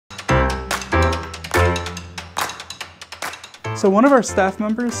So one of our staff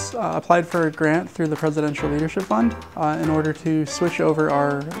members applied for a grant through the Presidential Leadership Fund in order to switch over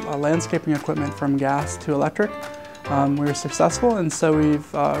our landscaping equipment from gas to electric. We were successful, and so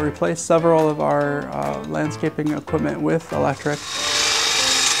we've replaced several of our landscaping equipment with electric.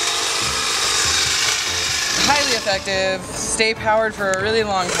 Highly effective, stay powered for a really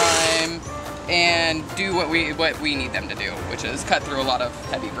long time, and do what we need them to do, which is cut through a lot of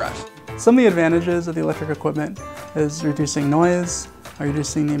heavy brush. Some of the advantages of the electric equipment is reducing noise,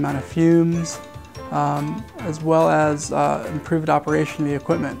 reducing the amount of fumes, as well as improved operation of the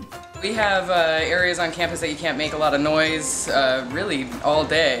equipment. We have areas on campus that you can't make a lot of noise really all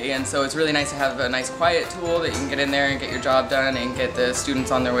day, and so it's really nice to have a nice quiet tool that you can get in there and get your job done and get the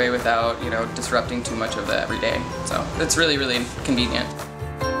students on their way without, disrupting too much of the everyday. So it's really, really convenient.